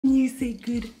You say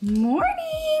good morning.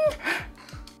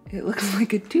 It looks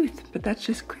like a tooth, but that's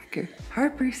just cracker.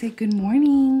 Harper, say good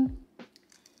morning.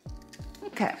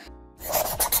 Okay.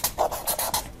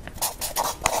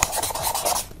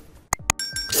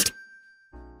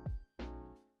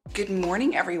 Good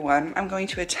morning, everyone. I'm going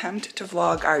to attempt to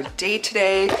vlog our day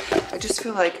today. I just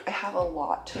feel like I have a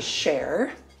lot to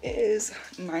share. It is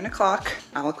 9 o'clock.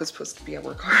 Alec was supposed to be at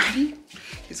work already.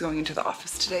 He's going into the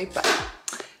office today, but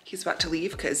he's about to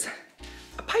leave because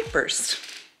a pipe burst.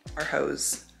 Our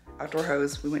hose, outdoor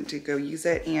hose, we went to go use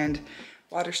it and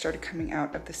water started coming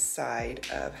out of the side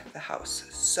of the house.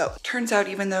 So turns out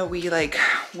even though we like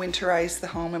winterized the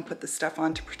home and put the stuff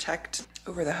on to protect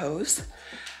over the hose,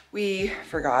 we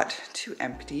forgot to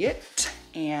empty it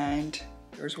and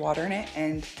there was water in it,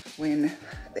 and when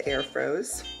the air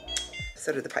froze,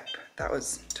 so did the pipe.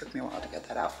 Took me a while to get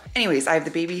that out. Anyways, I have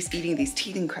the babies eating these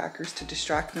teething crackers to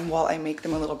distract them while I make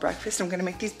them a little breakfast. I'm gonna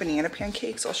make these banana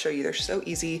pancakes. I'll show you, they're so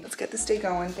easy. Let's get this day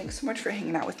going. Thanks so much for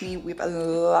hanging out with me. We have a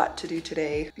lot to do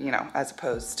today, you know, as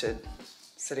opposed to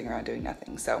sitting around doing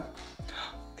nothing. So,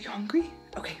 are you hungry?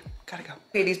 Okay, gotta go.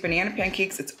 Okay, these banana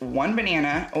pancakes, it's 1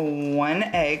 banana, 1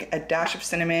 egg, a dash of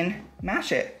cinnamon,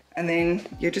 mash it. And then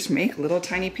you just make little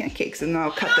tiny pancakes and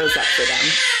I'll cut those up for them.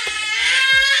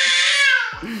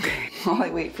 Okay, while I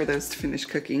wait for those to finish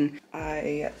cooking,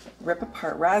 I rip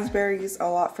apart raspberries a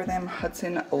lot for them.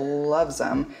 Hudson loves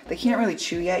them. They can't really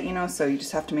chew yet, you know, so you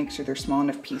just have to make sure they're small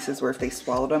enough pieces where if they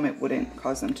swallowed them, it wouldn't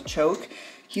cause them to choke.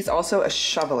 He's also a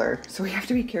shoveler, so we have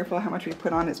to be careful how much we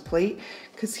put on his plate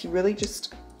because he really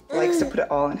just likes to put it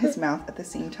all in his mouth at the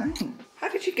same time. How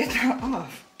did you get that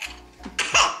off?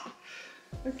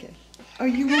 Okay. Oh,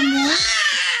 you want more?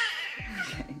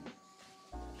 Okay.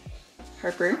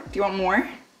 Harper, do you want more?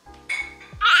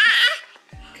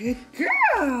 Good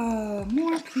girl.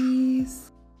 More, please.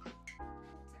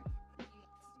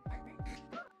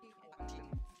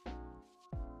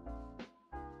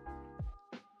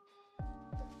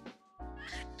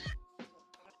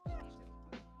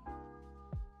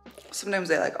 Sometimes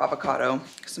they like avocado,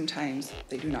 sometimes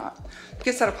they do not. I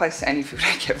guess that applies to any food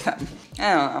I give them.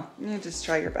 I don't know, you just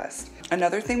try your best.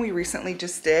 Another thing we recently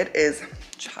just did is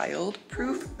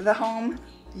child-proof the home.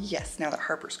 Yes, now that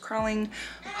Harper's crawling,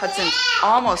 Hudson's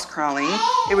almost crawling.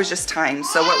 It was just time.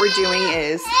 So what we're doing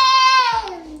is,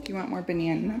 do you want more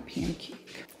banana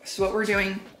pancake? So what we're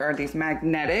doing are these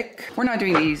magnetic, we're not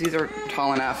doing these are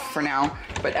tall enough for now,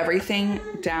 but everything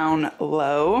down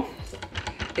low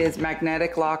is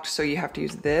magnetic locked, so you have to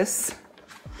use this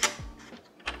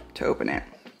to open it.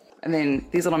 And then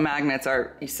these little magnets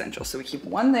are essential. So we keep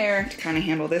one there to kind of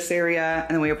handle this area,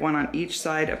 and then we have one on each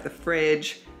side of the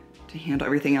fridge to handle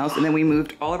everything else. And then we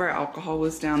moved, all of our alcohol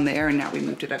was down there, and now we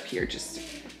moved it up here. Just,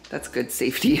 that's good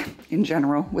safety in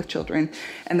general with children.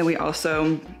 And then we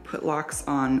also put locks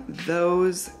on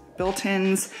those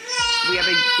built-ins. We have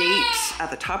a gate at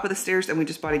the top of the stairs, and we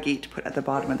just bought a gate to put at the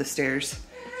bottom of the stairs.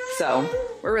 So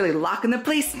we're really locking the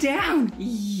place down.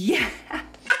 Yeah.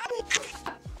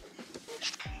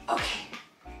 Okay,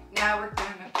 now we're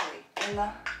gonna play in the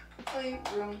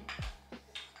playroom.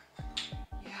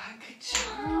 Yeah, good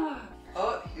job.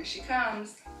 Oh, here she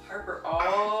comes. Harper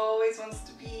always wants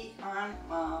to be on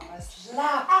Mama's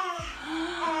lap.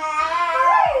 Hi.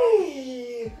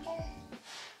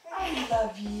 I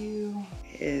love you.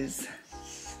 It is,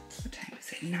 what time is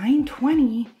it?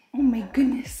 9:20. Oh my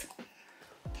goodness.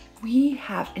 We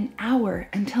have an hour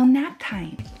until nap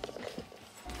time.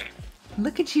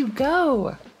 Look at you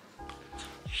go.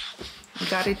 We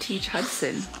gotta teach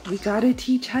Hudson. We gotta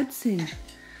teach Hudson.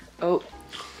 Oh,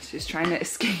 she's trying to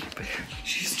escape.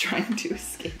 She's trying to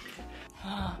escape.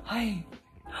 Hi.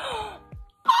 Oh,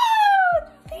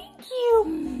 thank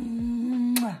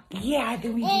you. Yeah,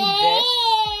 then we do this.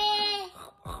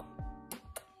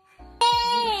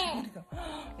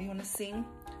 You wanna sing?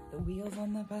 The wheels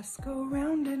on the bus go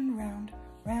round and round,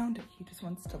 round. He just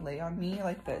wants to lay on me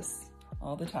like this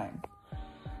all the time.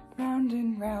 Round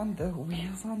and round, the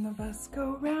wheels on the bus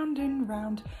go round and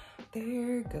round.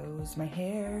 There goes my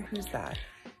hair. Who's that?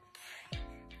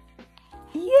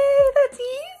 Yay, that's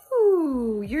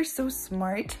you. You're so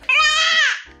smart.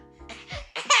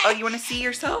 Oh, you want to see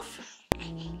yourself?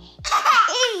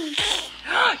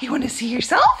 You want to see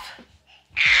yourself?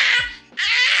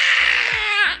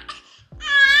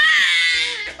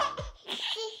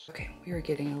 We were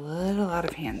getting a little out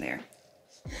of hand there.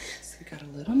 So we got a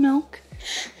little milk.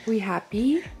 We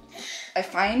happy? I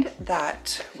find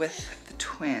that with the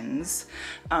twins,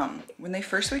 when they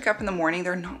first wake up in the morning,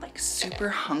 they're not like super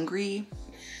hungry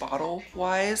bottle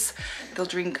wise. They'll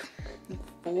drink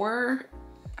 4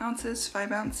 ounces,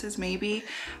 5 ounces maybe.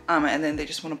 And then they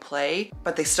just want to play,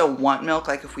 but they still want milk.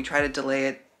 Like if we try to delay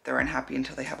it, they're unhappy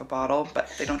until they have a bottle,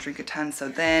 but they don't drink a ton. So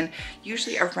then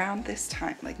usually around this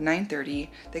time, like 9:30,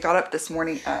 they got up this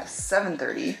morning at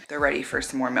 7:30, they're ready for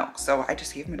some more milk. So I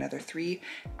just gave them another 3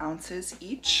 ounces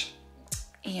each.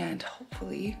 And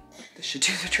hopefully this should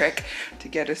do the trick to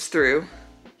get us through.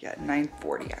 Yeah,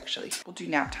 9:40 actually. We'll do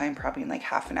nap time probably in like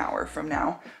half an hour from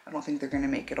now. I don't think they're gonna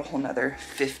make it a whole nother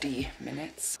 50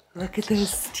 minutes. Look at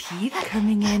those teeth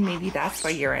coming in. Maybe that's why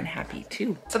you're unhappy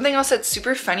too. Something else that's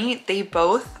super funny, they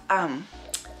both,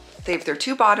 they have their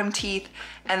 2 bottom teeth,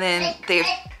 and then they have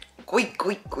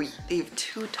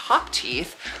 2 top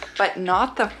teeth, but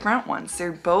not the front ones.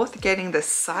 They're both getting the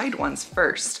side ones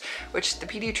first, which the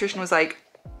pediatrician was like,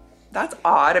 that's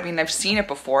odd. I mean, I've seen it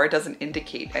before. It doesn't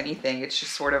indicate anything. It's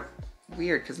just sort of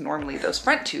weird because normally those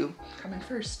front 2 come in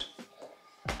first.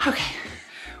 Okay,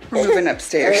 we're moving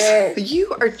upstairs.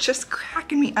 You are just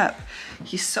cracking me up.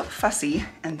 He's so fussy.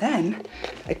 And then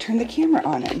I turned the camera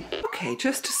on him. Okay,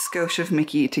 just a skosh of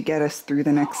Mickey to get us through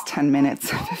the next 10 minutes,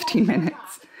 15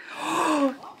 minutes.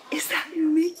 Oh, is that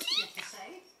Mickey?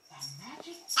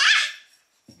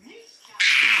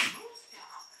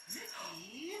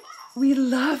 We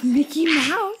love Mickey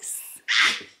Mouse.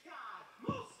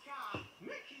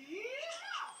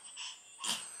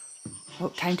 Oh,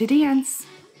 time to dance.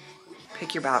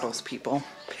 Pick your battles, people.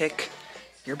 Pick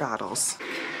your battles.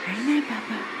 Night night,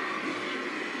 Papa.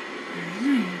 Night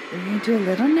night. We're gonna do a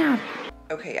little nap.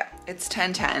 Okay, yeah, it's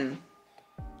 10:10.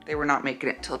 They were not making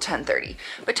it till 10:30,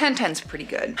 but 10:10's pretty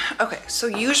good. Okay, so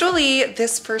usually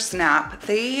this first nap,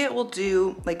 they will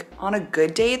do, like on a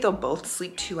good day, they'll both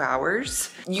sleep 2 hours,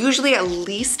 usually at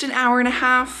least an hour and a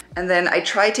half. And then I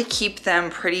try to keep them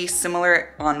pretty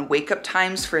similar on wake up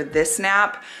times for this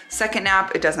nap. Second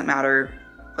nap, it doesn't matter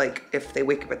like if they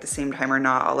wake up at the same time or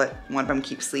not, I'll let one of them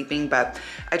keep sleeping, but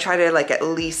I try to like at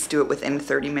least do it within a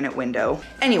 30-minute window.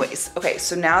 Anyways, okay,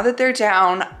 so now that they're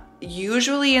down,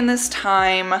 usually in this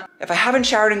time, if I haven't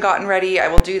showered and gotten ready, I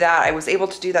will do that. I was able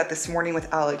to do that this morning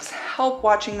with Alex's help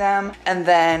watching them. And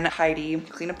then Heidi,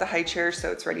 clean up the high chair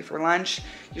so it's ready for lunch.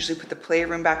 Usually put the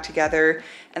playroom back together.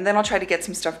 And then I'll try to get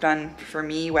some stuff done for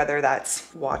me, whether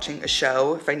that's watching a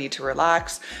show if I need to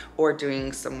relax, or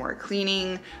doing some more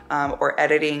cleaning, or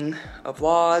editing a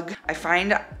vlog. I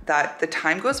find that the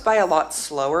time goes by a lot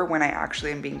slower when I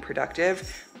actually am being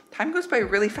productive. Time goes by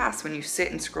really fast when you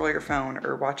sit and scroll your phone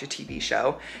or watch a TV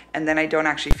show, and then I don't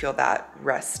actually feel that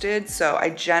rested. So I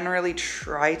generally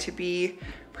try to be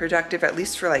productive at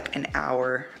least for like an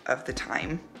hour of the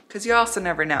time, because you also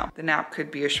never know. The nap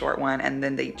could be a short one and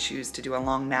then they choose to do a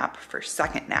long nap for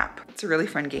second nap. It's a really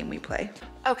fun game we play.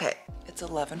 Okay, it's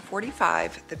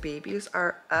 11:45. The babies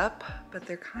are up, but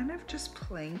they're kind of just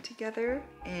playing together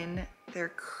in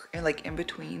their, like in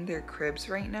between their cribs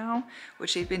right now,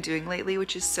 which they've been doing lately,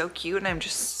 which is so cute. And I'm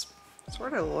just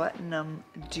sort of letting them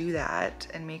do that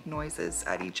and make noises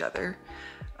at each other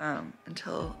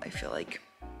until I feel like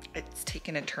it's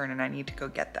taken a turn and I need to go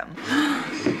get them.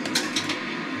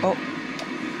 Oh.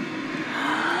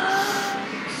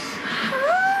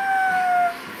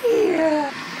 Yeah.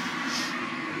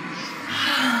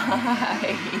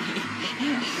 Hi.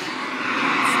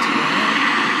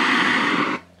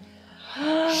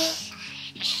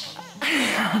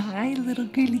 Hi, little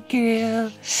girly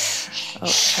girl.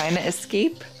 Oh, trying to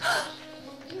escape?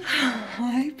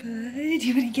 Hi, bud.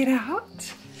 You want to get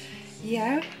out?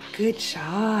 Yeah? Good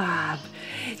job.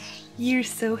 You're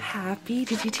so happy.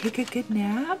 Did you take a good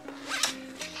nap?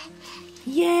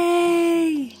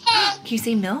 Yay! Can you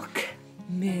say milk?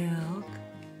 Milk.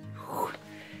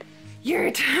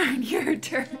 Your turn, your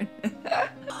turn.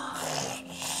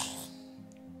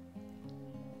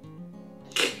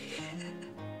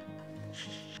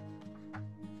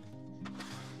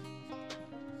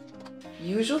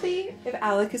 Usually if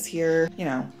Alec is here, you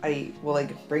know, I will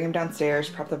like bring him downstairs,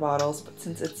 prep the bottles, but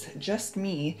since it's just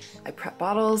me, I prep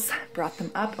bottles, brought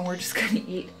them up, and we're just gonna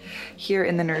eat here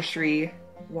in the nursery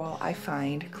while I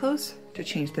find clothes to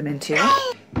change them into.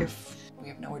 If we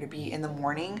have nowhere to be in the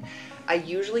morning, I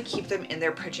usually keep them in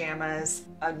their pajamas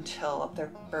until their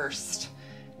first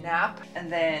nap,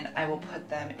 and then I will put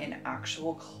them in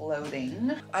actual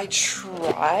clothing. I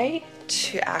try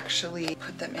to actually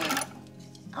put them in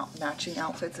matching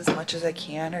outfits as much as I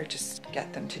can, or just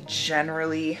get them to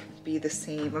generally be the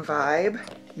same vibe.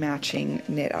 Matching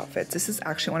knit outfits. This is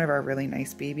actually one of our really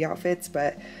nice baby outfits,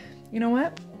 but you know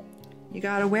what? You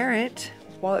gotta wear it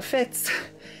while it fits,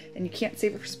 and you can't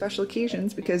save it for special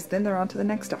occasions because then they're on to the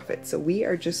next outfit. So we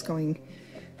are just going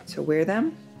to wear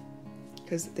them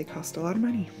because they cost a lot of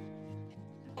money.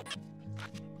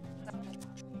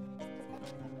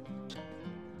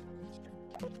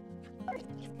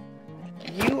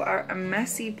 You are a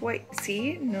messy boy.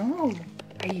 See? No.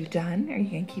 Are you done? Or are you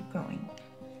gonna keep going?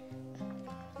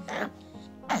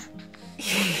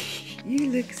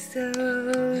 You look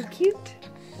so cute.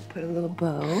 We'll put a little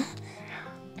bow.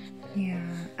 Yeah,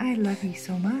 I love you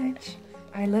so much.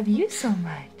 I love you so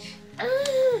much.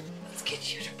 Let's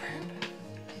get you to burp.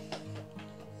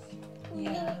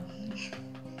 Yeah.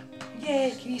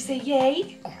 Yay, can you say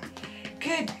yay?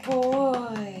 Good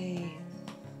boy.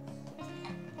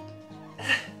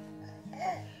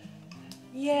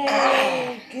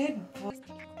 Yay, good boy.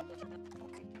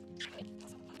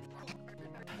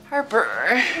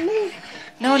 Harper.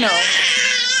 No, no.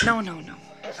 No, no, no.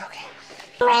 Okay.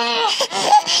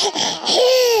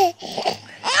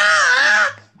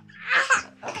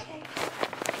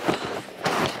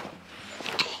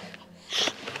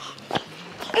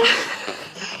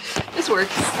 This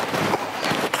works.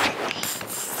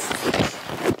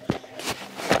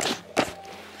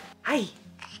 Hi.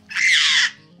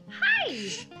 Hi.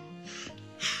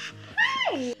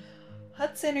 Hi.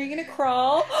 Hudson, are you gonna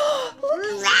crawl?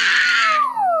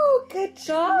 Wow! Good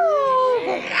job.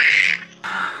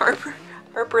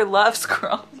 Harper loves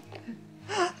crawling.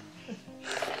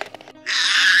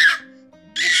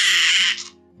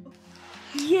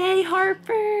 Yay,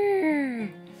 Harper!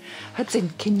 Hudson,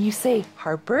 can you say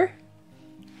Harper?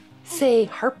 Say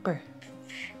Harper.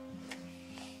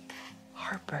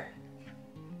 Harper.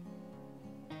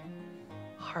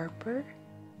 Harper?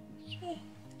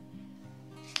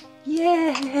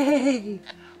 Yay!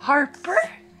 Harper?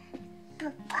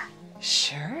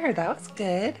 Sure, that was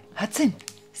good. Hudson,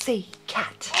 say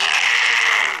cat.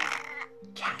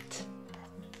 Cat.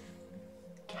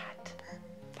 Cat.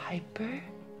 Piper?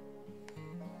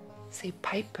 Say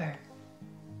Piper.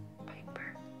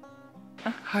 Piper.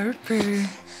 Harper.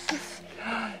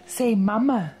 Say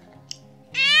mama.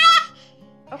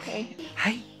 Okay.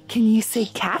 Hi, can you say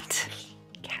cat?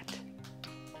 Cat.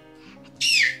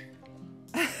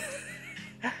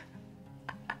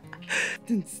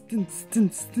 Dunce, dunce,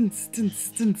 dunce, dunce, dunce,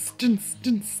 dunce, dunce,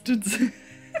 dunce, dunce.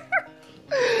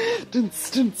 Dunce,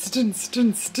 dunce, dunce,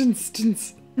 dunce, dunce,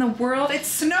 dunce. In the world, it's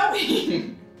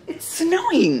snowing. It's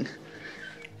snowing.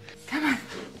 Come on.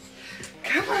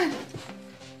 Come on.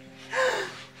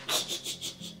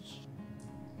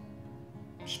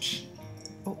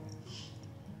 Oh.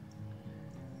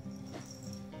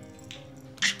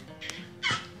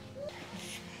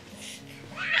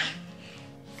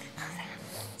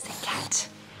 Say cat.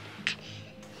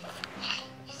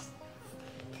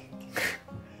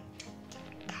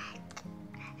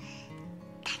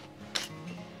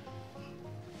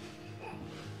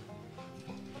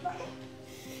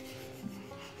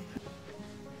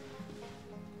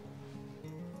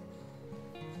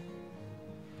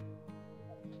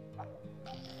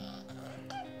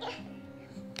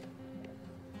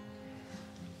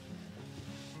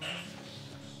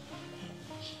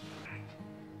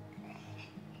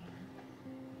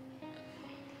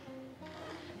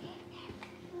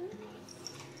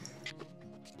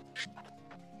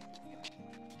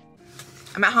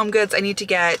 I'm at Home Goods. I need to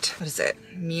get, what is it?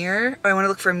 Mirror? Oh, I want to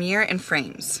look for a mirror and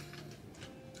frames.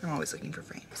 I'm always looking for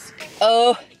frames.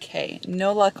 Okay,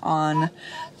 no luck on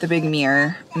the big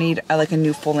mirror. I need like a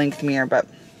new full length mirror, but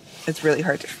it's really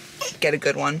hard to get a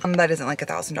good one. That isn't like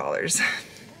 $1,000.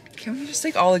 Can we just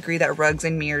like all agree that rugs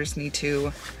and mirrors need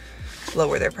to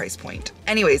lower their price point?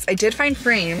 Anyways, I did find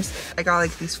frames. I got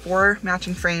like these 4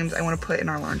 matching frames I want to put in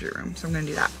our laundry room. So I'm gonna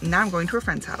do that. Now I'm going to a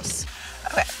friend's house.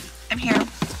 Okay, I'm here.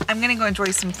 I'm gonna go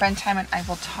enjoy some friend time and I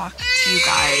will talk to you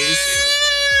guys.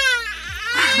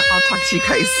 I'll talk to you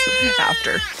guys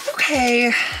after.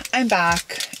 Okay, I'm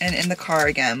back and in the car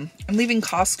again. I'm leaving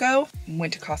Costco.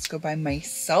 Went to Costco by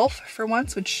myself for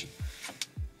once, which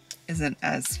isn't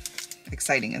as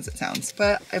exciting as it sounds.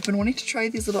 But I've been wanting to try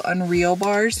these little Unreal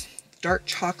bars. Dark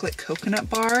chocolate coconut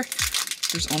bar.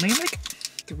 There's only like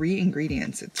 3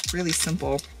 ingredients. It's really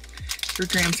simple. 3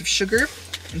 grams of sugar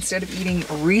instead of eating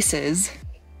Reese's.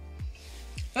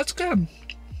 That's good.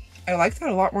 I like that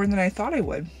a lot more than I thought I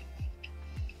would.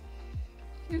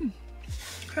 Okay.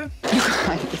 You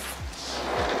guys.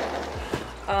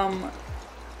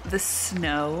 The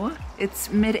snow. It's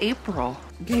mid-April.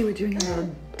 Okay, we're doing a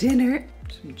little dinner.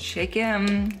 Some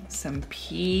chicken, some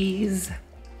peas.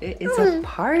 It is a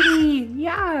party.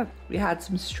 Yeah. We had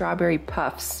some strawberry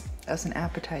puffs as an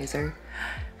appetizer.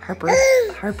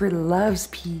 Harper loves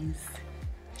peas.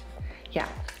 Yeah,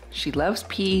 she loves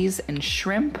peas and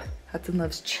shrimp. Hudson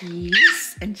loves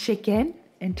cheese and chicken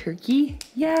and turkey.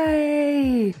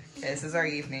 Yay! This is our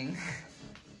evening.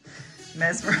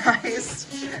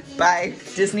 Mesmerized by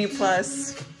Disney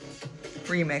Plus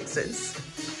remixes.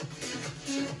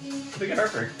 Look at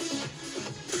Harper.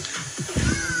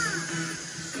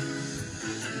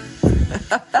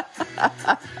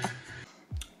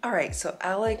 All right, so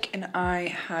Alec and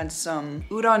I had some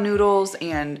udon noodles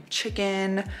and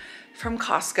chicken from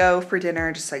Costco for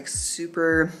dinner, just like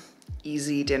super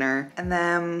easy dinner. And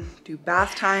then do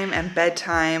bath time and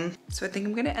bedtime. So I think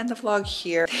I'm gonna end the vlog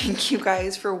here. Thank you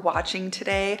guys for watching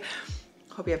today.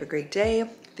 Hope you have a great day.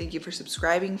 Thank you for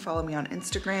subscribing. Follow me on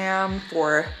Instagram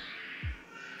for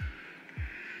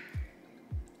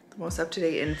the most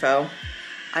up-to-date info.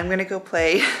 I'm gonna go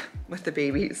play with the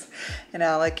babies and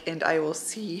Alec, and I will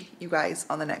see you guys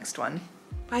on the next one.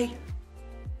 Bye.